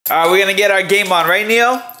We're gonna get our game on, right,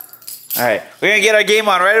 Neo? Alright, we're gonna get our game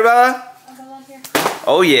on, right, Bella?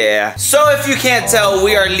 Oh yeah. So if you can't tell,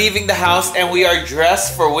 we are leaving the house and we are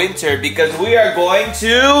dressed for winter because we are going to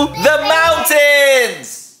the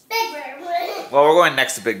mountains! Big Bear. Well, we're going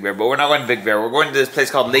next to Big Bear, but we're not going to Big Bear. We're going to this place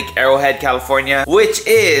called Lake Arrowhead, California, which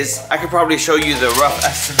is, I could probably show you the rough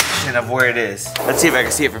estimation of where it is. Let's see if I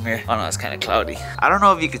can see it from here. Oh no, it's kind of cloudy. I don't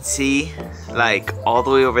know if you could see like all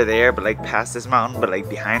the way over there, but like past this mountain, but like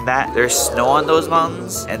behind that, there's snow on those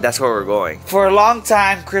mountains, and that's where we're going. For a long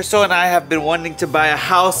time, Crystal and I have been wanting to buy a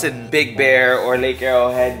house in Big Bear or Lake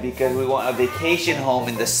Arrowhead because we want a vacation home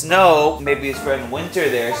in the snow. Maybe spend winter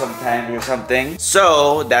there sometime or something.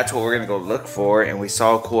 So that's what we're gonna go look for. And we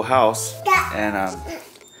saw a cool house, and I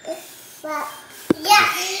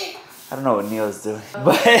don't know what Neil's doing,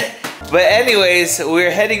 but anyways,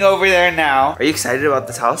 we're heading over there now. Are you excited about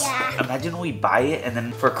this house? Yeah. Imagine we buy it and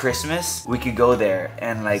then for Christmas we could go there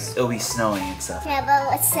and like it'll be snowing and stuff. Yeah, but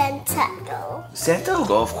let Santa go. Santa will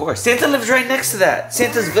go, of course. Santa lives right next to that.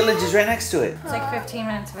 Santa's village is right next to it. It's like 15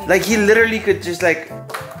 minutes away. Like he literally could just like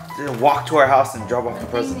walk to our house and drop off the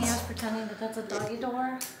presents. Neil's pretending that that's a doggy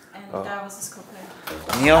door. That was his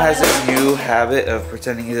co-player. Neil has this new habit of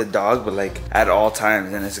pretending he's a dog, but like at all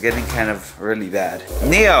times, and it's getting kind of really bad.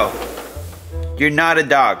 Neo, you're not a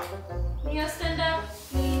dog. Neo, stand up,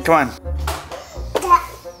 please. Come on.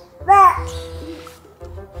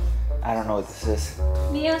 I don't know what this is.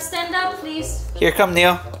 Neo, stand up, please. Here, come,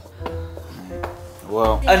 Neo.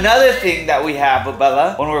 Well, another thing that we have,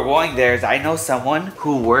 Bella, when we're going there is I know someone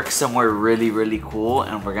who works somewhere really, really cool,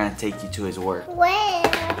 and we're gonna take you to his work. Where?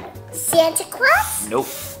 Santa Claus? Nope.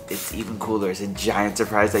 It's even cooler. It's a giant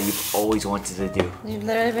surprise that you've always wanted to do. You've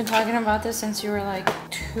literally been talking about this since you were like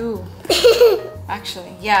 2.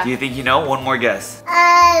 Actually, yeah. Do you think you know? One more guess.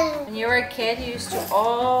 When you were a kid, you used to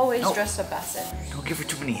always dress up as it. Don't give her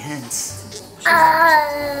too many hints.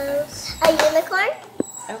 A unicorn?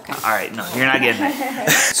 Okay. All right, no, you're not getting that.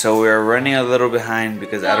 So we're running a little behind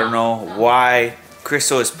because I don't know why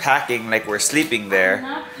Crystal is packing like we're sleeping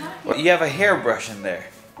there. Well, you have a hairbrush in there.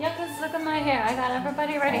 Yeah, because look at my hair. I got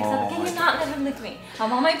everybody ready. Oh, So can you not let him lick me?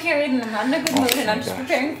 I'm on my period and I'm not in a good mood and I'm just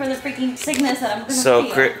preparing for the freaking sickness that I'm going to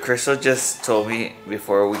So feel. Crystal just told me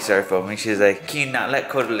before we started filming, she's like, can you not let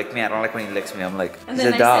Coda lick me? I don't like when he licks me. I'm like, he's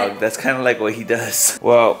a dog. That's kind of like what he does.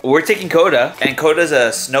 Well, we're taking Coda, and Coda's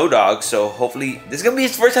a snow dog, so hopefully this is going to be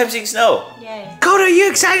his first time seeing snow. Yay. Coda, are you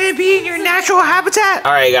excited to be in your natural habitat?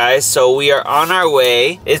 All right, guys, so we are on our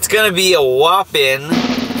way. It's going to be a whopping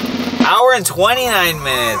hour and 29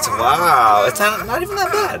 minutes. Wow, it's not even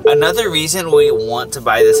that bad. Another reason we want to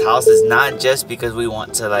buy this house is not just because we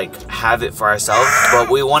want to like have it for ourselves, but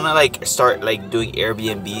we want to like start like doing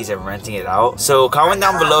Airbnbs and renting it out. So comment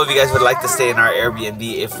down below if you guys would like to stay in our Airbnb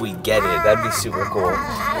if we get it. That'd be super cool.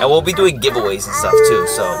 And we'll be doing giveaways and stuff too,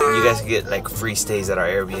 so you guys can get like free stays at our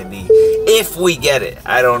Airbnb if we get it.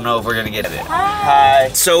 I don't know if we're gonna get it. Hi.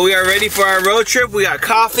 So we are ready for our road trip. We got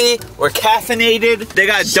coffee. We're caffeinated. They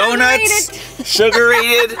got donuts. Sugar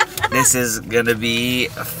rated. This is gonna be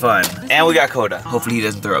fun. And we got Coda. Hopefully he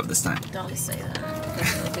doesn't throw up this time. Don't say that.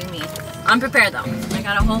 It'll be me. I'm prepared though. I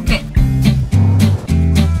got a whole kit.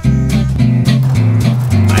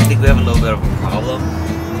 I think we have a little bit of a problem.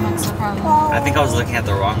 What's the problem? I think I was looking at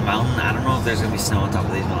the wrong mountain. I don't know if there's gonna be snow on top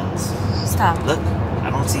of these mountains. Stop. Look, I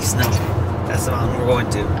don't see snow. That's the mountain we're going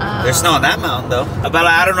to. There's snow on that mountain though. But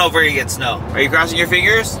I don't know if we're gonna get snow. Are you crossing your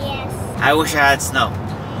fingers? Yes. I wish I had snow.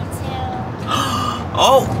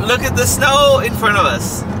 Oh, look at the snow in front of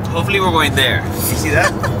us. Hopefully we're going there. You see that?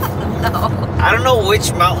 No. I don't know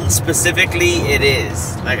which mountain specifically it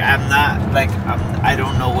is. Like I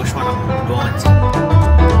don't know which one I'm going to.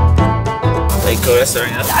 Like Coda's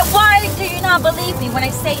throwing up. Why do you not believe me when I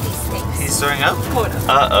say these things? He's throwing up? Coda.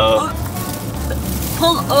 Uh-oh.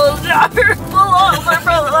 Pull over. Pull over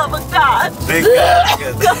for the love of God. Big God.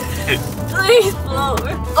 Please pull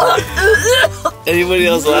over. Anybody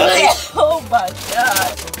else laughing? Oh my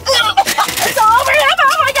God. It's over him.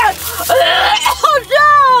 Oh my God.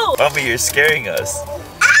 Oh no. Mommy, you're scaring us.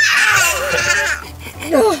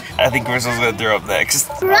 I think Crystal's gonna throw up next.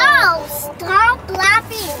 Bro, stop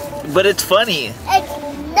laughing. But it's funny. It's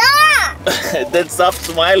not. Then stop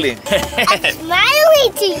smiling. I'm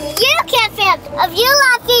smiling to you, Kevin. If you're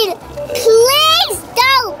laughing, please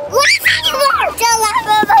don't laugh anymore. Don't laugh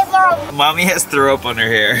at my mom. Mommy has throw up on her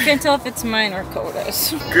hair. I can't tell if it's mine or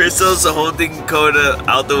Coda's. Crystal's holding Coda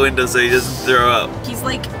out the window so he doesn't throw up. He's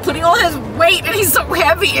like putting all his weight and he's so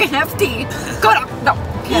heavy and hefty. Coda, no.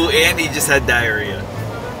 Ooh, and he just had diarrhea.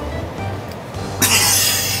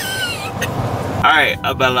 Alright,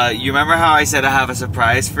 Bella, you remember how I said I have a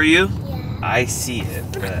surprise for you? Yeah. I see it,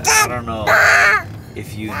 but I don't know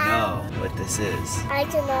if you know what this is. I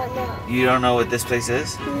do not know. You don't know what this place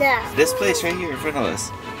is? No. This place right here in front of us.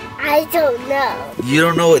 I don't know. You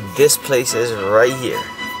don't know what this place is right here.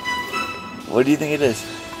 What do you think it is?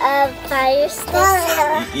 A fire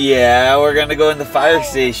station. Yeah, we're gonna go in the fire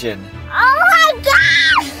station. Oh my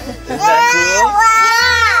god! Isn't that cool?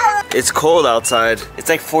 Yeah. It's cold outside. It's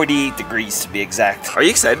like 48 degrees to be exact. Are you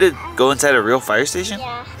excited to go inside a real fire station?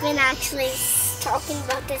 Yeah. I've been actually talking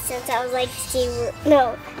about this since I was like 2.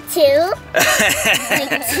 Like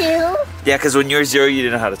 2. Yeah, because when you were 0, you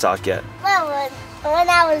didn't know how to talk yet. Well, when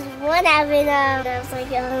I was 1, I was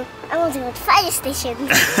like, I want to go to the fire station.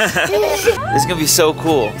 This is gonna be so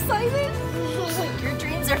cool. Excited? Your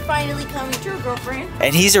dreams are finally coming true, girlfriend.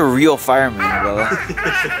 And he's a real fireman, Bella.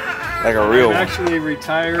 Like a real I'm one. actually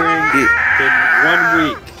retiring in 1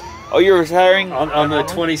 week. Oh, you're retiring? On the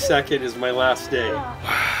 22nd is my last day.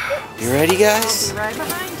 You ready, guys? Right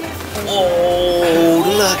behind you. Oh,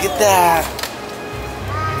 look at that.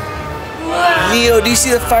 Neo, do you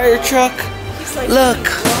see the fire truck? Like, Look,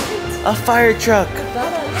 a fire truck.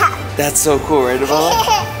 That's so cool, right, Bella?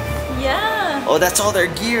 yeah. Oh, that's all their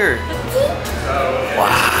gear.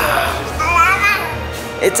 Wow.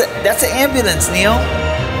 That's an ambulance, Neo.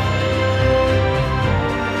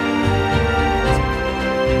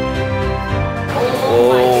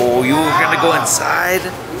 Oh, you were gonna go inside?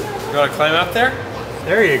 You want to climb up there?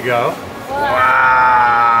 There you go.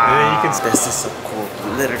 Wow. And then you can. This is so cool.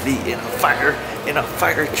 Literally in a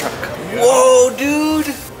fire truck. Whoa,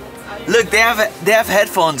 dude. Look, they have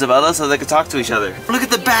headphones, Abella, so they can talk to each other. Look at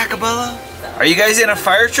the back, Abella. Are you guys in a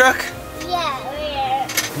fire truck? Yeah,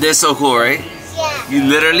 we're. They're so cool, right? Yeah. You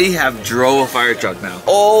literally have drove a fire truck now.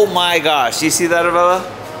 Oh my gosh, you see that, Abella?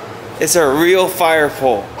 It's a real fire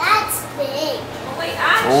pole. That's big.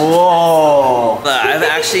 Whoa! I've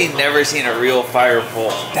actually never seen a real fire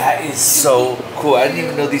pole. That is so cool. I didn't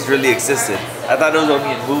even know these really existed. I thought it was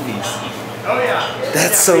only in movies. Oh yeah.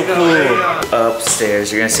 That's so cool.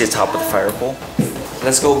 Upstairs, you're gonna see the top of the fire pole.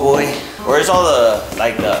 Let's go, boy. Where's all the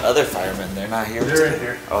other firemen? They're not here. They're in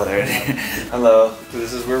here. Oh, they're in here. Hello.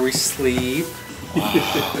 This is where we sleep. Wow.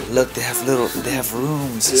 Look, they have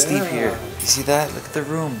rooms to sleep here. You see that? Look at the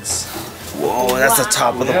rooms. Whoa, that's the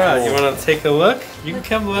top of the Yeah, pole. you want to take a look? You can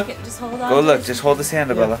come look. Just hold on. Go look. Just hold his hand,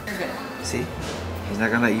 Abella. See? He's not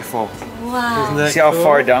gonna let you fall. Wow. Isn't that See how cool?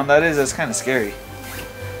 far down that is? That's kind of scary.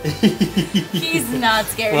 He's not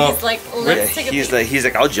scared. Well, he's like, Yeah, let's take a peek. he's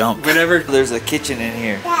like, I'll jump. Whenever. There's a kitchen in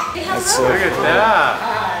here. That's so Look at cool.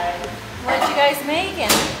 that. What you guys making?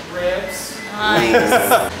 Ribs.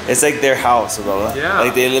 Nice. It's like their house, Abella. Yeah.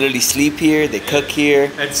 Like they literally sleep here, they cook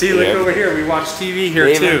here. And see, look over here. We watch TV here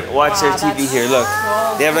They too. even watch their TV here. Look,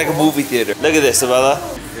 they have like a movie theater. Look at this, Abella.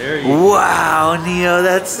 There you go. Wow, Neo,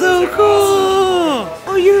 that's so cool.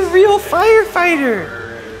 Oh, you're a real firefighter.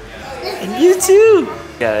 And you too.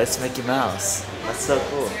 Yeah, that's Mickey Mouse. That's so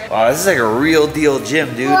cool. Wow, this is like a real deal gym,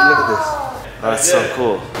 dude. Look at this. Oh, that's so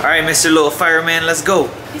cool. All right, Mr. Little Fireman, let's go.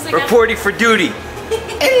 He's like, Reporting for duty.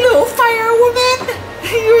 Hello, firewoman.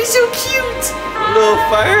 You're so cute. Little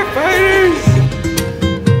firefighters.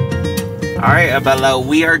 All right, Abella,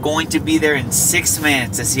 we are going to be there in 6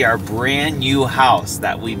 minutes to see our brand new house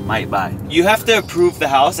that we might buy. You have to approve the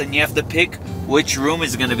house and you have to pick which room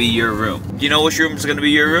is gonna be your room. Do you know which room is gonna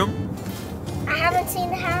be your room? I haven't seen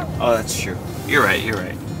the house. Oh, that's true. You're right, you're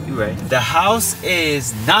right. You're right. The house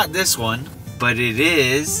is not this one, but it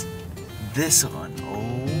is this one.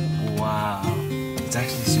 Oh, wow. It's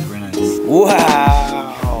actually super nice.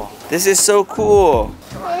 Wow. This is so cool.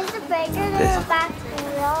 Is it bigger than the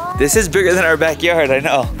backyard? This is bigger than our backyard, I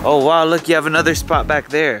know. Oh, wow, look, you have another spot back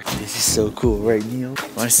there. This is so cool, right, Neil?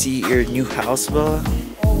 Want to see your new house, Bella?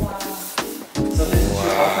 So this is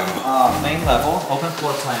your main level, open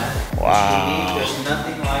floor plan. Wow. There's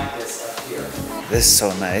nothing like this up here. This is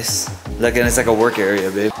so nice. Look, and it's like a work area,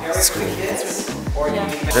 babe. It's cool.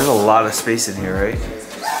 There's a lot of space in here, right?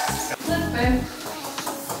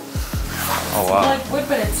 Oh, wow. like wood,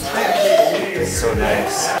 but it's It's so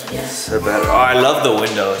nice. So better. Oh, I love the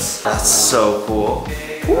windows. That's so cool.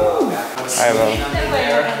 Alright, well.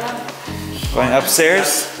 Going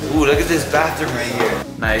upstairs. Ooh, look at this bathroom right here.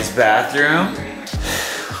 Nice bathroom.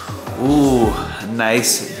 Ooh,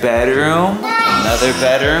 nice bedroom. Another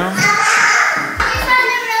bedroom.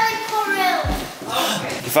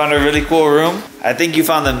 You found a really cool room? I think you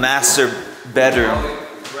found the master bedroom.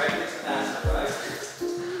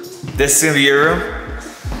 This is gonna be your room?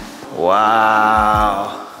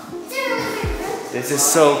 Wow. This is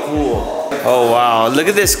so cool. Oh wow, look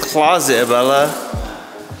at this closet, Bella.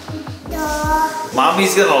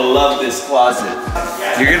 Mommy's gonna love this closet.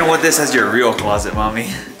 You're gonna want this as your real closet, mommy.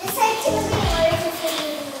 Okay,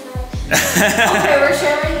 we're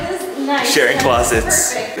sharing this. Nice. Sharing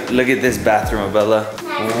closets. Look at this bathroom, Abella.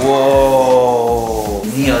 Whoa.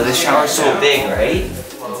 Neo, this shower's so big, right?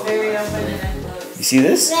 It's very open and enclosed. You see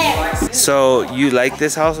this? So you like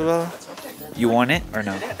this house, Abella? You want it or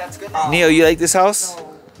no? Neo, you like this house?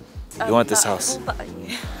 You want this house?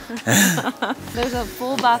 There's a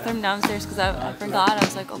full bathroom downstairs because I forgot. I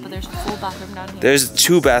was like, oh, but there's a full bathroom down here. There's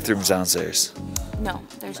 2 bathrooms downstairs. No,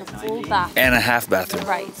 there's a full bathroom. And a half bathroom.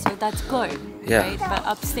 Right, so that's good. Yeah. Right? But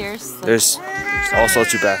upstairs. There's also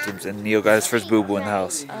 2 bathrooms, and Neo got his first boo-boo in the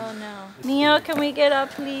house. Oh no. Neo, can we get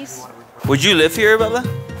up, please? Would you live here, Bella?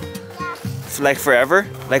 Like forever?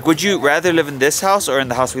 Like, would you rather live in this house or in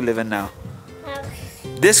the house we live in now?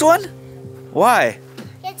 This one? Why?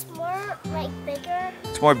 It's more like bigger.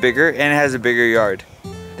 It's more bigger and it has a bigger yard.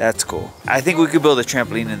 That's cool. I think we could build a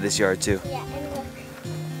trampoline in this yard too. Yeah, and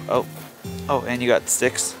look. Oh, and you got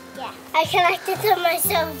sticks? Yeah, I collected them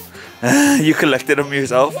myself. You collected them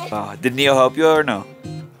yourself? Oh, did Neo help you or no?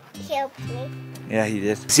 He helped me. Yeah, he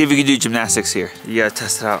did. See if we can do gymnastics here. You gotta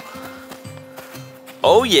test it out.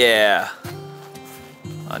 Oh yeah!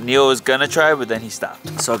 Neo was gonna try, but then he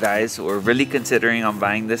stopped. So guys, we're really considering on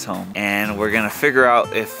buying this home, and we're gonna figure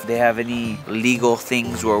out if they have any legal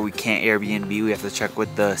things where we can't Airbnb. We have to check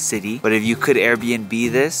with the city. But if you could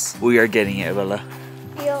Airbnb this, we are getting it, Bella.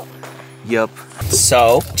 Yup. Yup.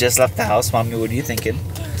 So, just left the house. Mommy, what are you thinking?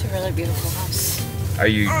 It's a really beautiful house. Are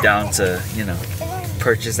you down to, you know,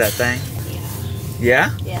 purchase that thing?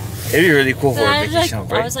 Yeah? Yeah. It'd be really cool for a I vacation home,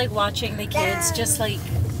 right? was like watching the kids just like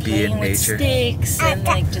Be in playing with nature. sticks and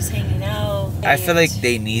like just hanging out. I feel like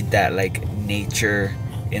they need that like nature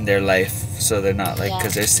in their life, so they're not like,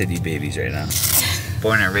 because they're city babies right now.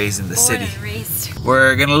 Born and raised in the city.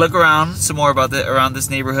 We're gonna look around some more about around this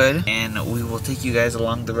neighborhood, and we will take you guys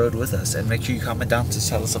along the road with us. And make sure you comment down to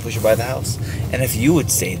tell us if we should buy the house, and if you would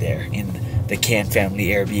stay there in the Can Family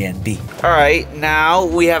Airbnb. All right, now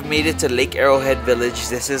we have made it to Lake Arrowhead Village.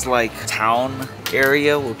 This is like town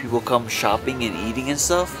area where people come shopping and eating and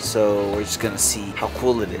stuff. So we're just gonna see how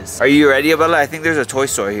cool it is. Are you ready, Abella? I think there's a toy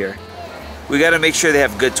store here. We gotta make sure they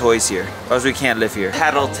have good toys here, or else we can't live here.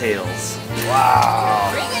 Tattletales. Wow.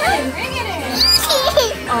 Bring it in, bring it in.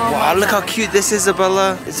 Wow, look how cute this is,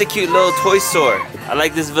 Abella. It's a cute little toy store. I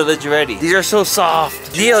like this village already. These are so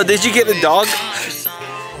soft. Neo, did you get a dog?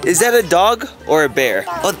 Is that a dog or a bear?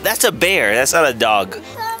 Oh, that's a bear. That's not a dog.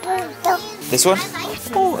 This one?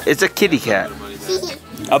 Oh, it's a kitty cat.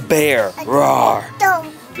 A bear. Roar.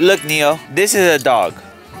 Look, Neo, this is a dog.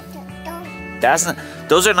 That's not,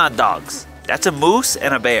 those are not dogs. That's a moose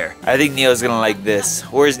and a bear. I think Neo's gonna like this.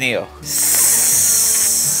 Where's Neo?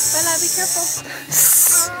 Bella, be careful.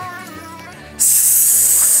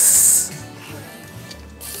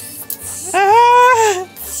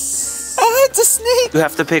 It's a snake. You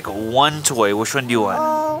have to pick one toy. Which one do you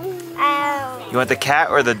want? You want the cat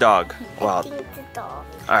or the dog? Wow. The dog.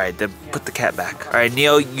 All right, then put the cat back. All right,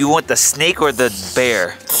 Neo, you want the snake or the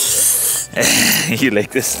bear? You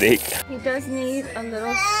like the snake. He does need a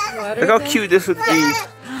little sweater. Look how cute this would be.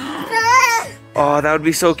 Oh, that would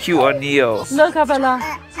be so cute on Neo. Look,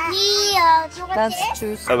 Bella. Neo, That's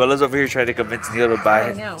true. Abella's over here trying to convince Neo to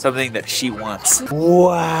buy something that she wants.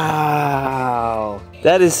 Wow.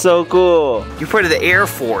 That is so cool. You're part of the Air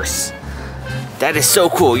Force. That is so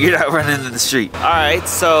cool. You're not running in the street. All right,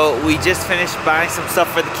 so we just finished buying some stuff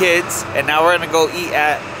for the kids, and now we're gonna go eat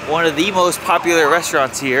at one of the most popular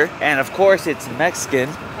restaurants here. And of course, it's Mexican.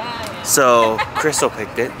 So Crystal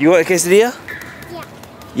picked it. You want a quesadilla? Yeah.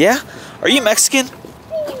 Yeah? Are you Mexican?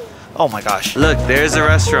 Oh my gosh. Look, there's a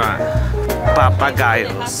restaurant.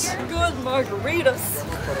 Papagayos. Good margaritas.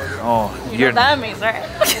 Oh, You know what that means, right?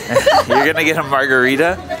 you're gonna get a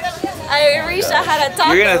margarita? I wish I had a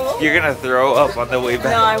taco. You're gonna throw up on the way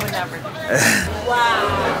back. No, I would never do that.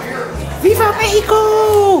 Wow. Viva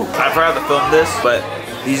Mexico! I forgot to film this, but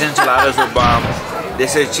these enchiladas were bomb.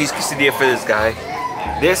 This is cheese quesadilla for this guy.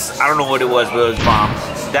 This, I don't know what it was, but it was bomb.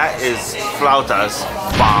 That is flautas,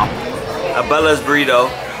 bomb. Abella's burrito.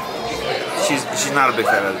 She's not a big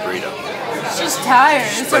fan of the burrito. She's tired.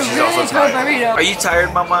 It's But a she's really also good tired. burrito. Are you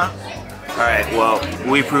tired, Mama? Alright, well,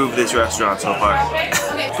 we proved this restaurant so far.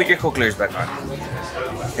 Put your Coke clears back on.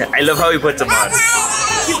 Yeah, I love how he puts them on.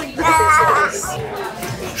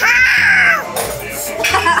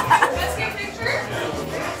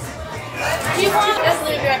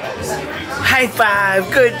 High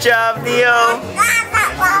five! Good job, Neo!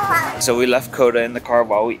 So we left Coda in the car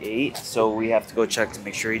while we ate, so we have to go check to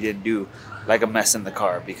make sure he didn't do like a mess in the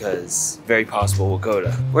car, because very possible with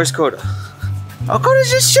Coda. Where's Coda? Oh, Coda's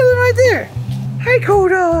just chilling right there. Hi,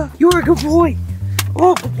 Coda. You are a good boy.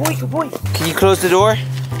 Oh, good boy, good boy. Can you close the door?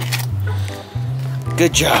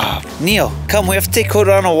 Good job. Neil, come, we have to take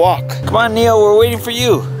Coda on a walk. Come on, Neil, we're waiting for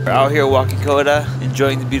you. We're out here walking Coda,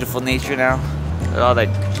 enjoying the beautiful nature now. Look at all that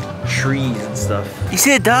trees and stuff. You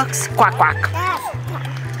see the ducks? Quack, quack.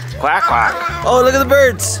 Quack, quack. Oh, look at the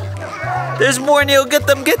birds. There's more, Neil. Get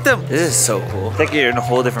them, get them. This is so cool. It's like you're in a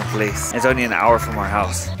whole different place. It's only an hour from our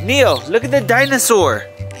house. Neil, look at the dinosaur.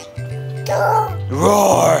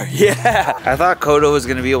 Roar! Yeah! I thought Kodo was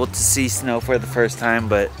gonna be able to see snow for the first time,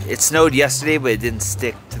 but it snowed yesterday, but it didn't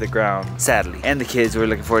stick to the ground, sadly. And the kids were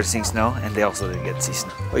looking forward to seeing snow, and they also didn't get to see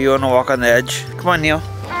snow. Oh, you wanna walk on the edge? Come on, Neil.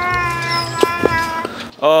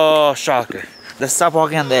 Oh, shocker. Let's stop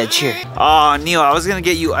walking on the edge here. Oh, Neil, I was gonna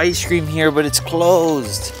get you ice cream here, but it's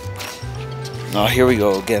closed. Oh, here we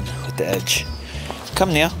go again with the edge.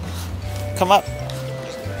 Come, Neil. Come up.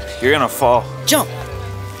 You're gonna fall. Jump!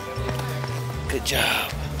 Good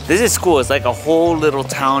job. This is cool. It's like a whole little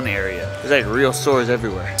town area. There's like real stores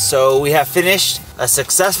everywhere. So we have finished a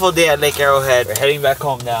successful day at Lake Arrowhead. We're heading back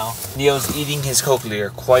home now. Neil's eating his cochlear,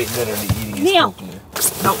 quite literally eating his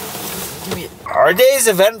cochlear. No, give me it. Our day is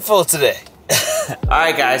eventful today.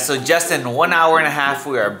 Alright guys, so just in 1 hour and a half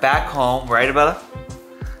we are back home. Right, Bella?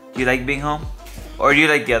 Do you like being home? Or do you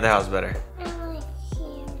like the other house better? I like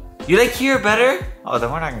here. You like here better? Oh, then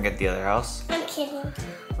we're not gonna get the other house. I'm kidding.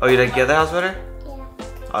 Oh, you like the other house better? Yeah.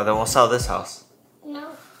 Oh, then we'll sell this house. No.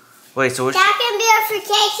 Wait, so which? That can be a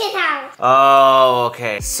vacation house. Oh,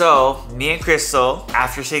 okay. So, me and Crystal,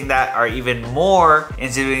 after seeing that, are even more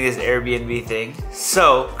into doing this Airbnb thing.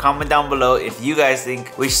 So, comment down below if you guys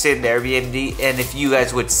think we should stay in the Airbnb and if you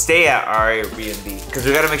guys would stay at our Airbnb. Because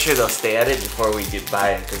we gotta make sure they'll stay at it before we get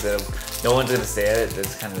by it. Because no one's gonna stay at it.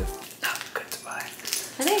 That's kind of not good to buy.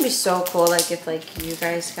 I think it'd be so cool, like if like you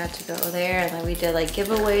guys got to go there and like we did like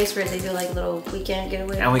giveaways where they do like little weekend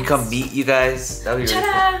giveaways. And we come meet you guys. That'd be really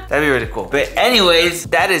cool. That'd be really cool. But anyways,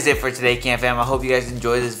 that is it for today, Camp Fam. I hope you guys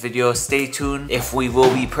enjoyed this video. Stay tuned if we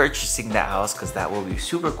will be purchasing that house because that will be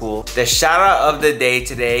super cool. The shout out of the day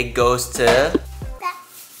today goes to...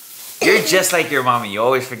 You're just like your mommy. You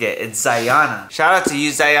always forget. It's Zayana. Shout out to you,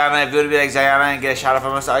 Zayana. If you want to be like Zayana and get a shout out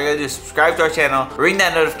from us, all you gotta do is subscribe to our channel, ring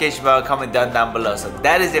that notification bell, and comment down below. So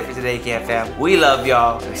that is it for today, Camp Fam. We love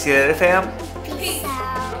y'all. See you later, fam. Peace out.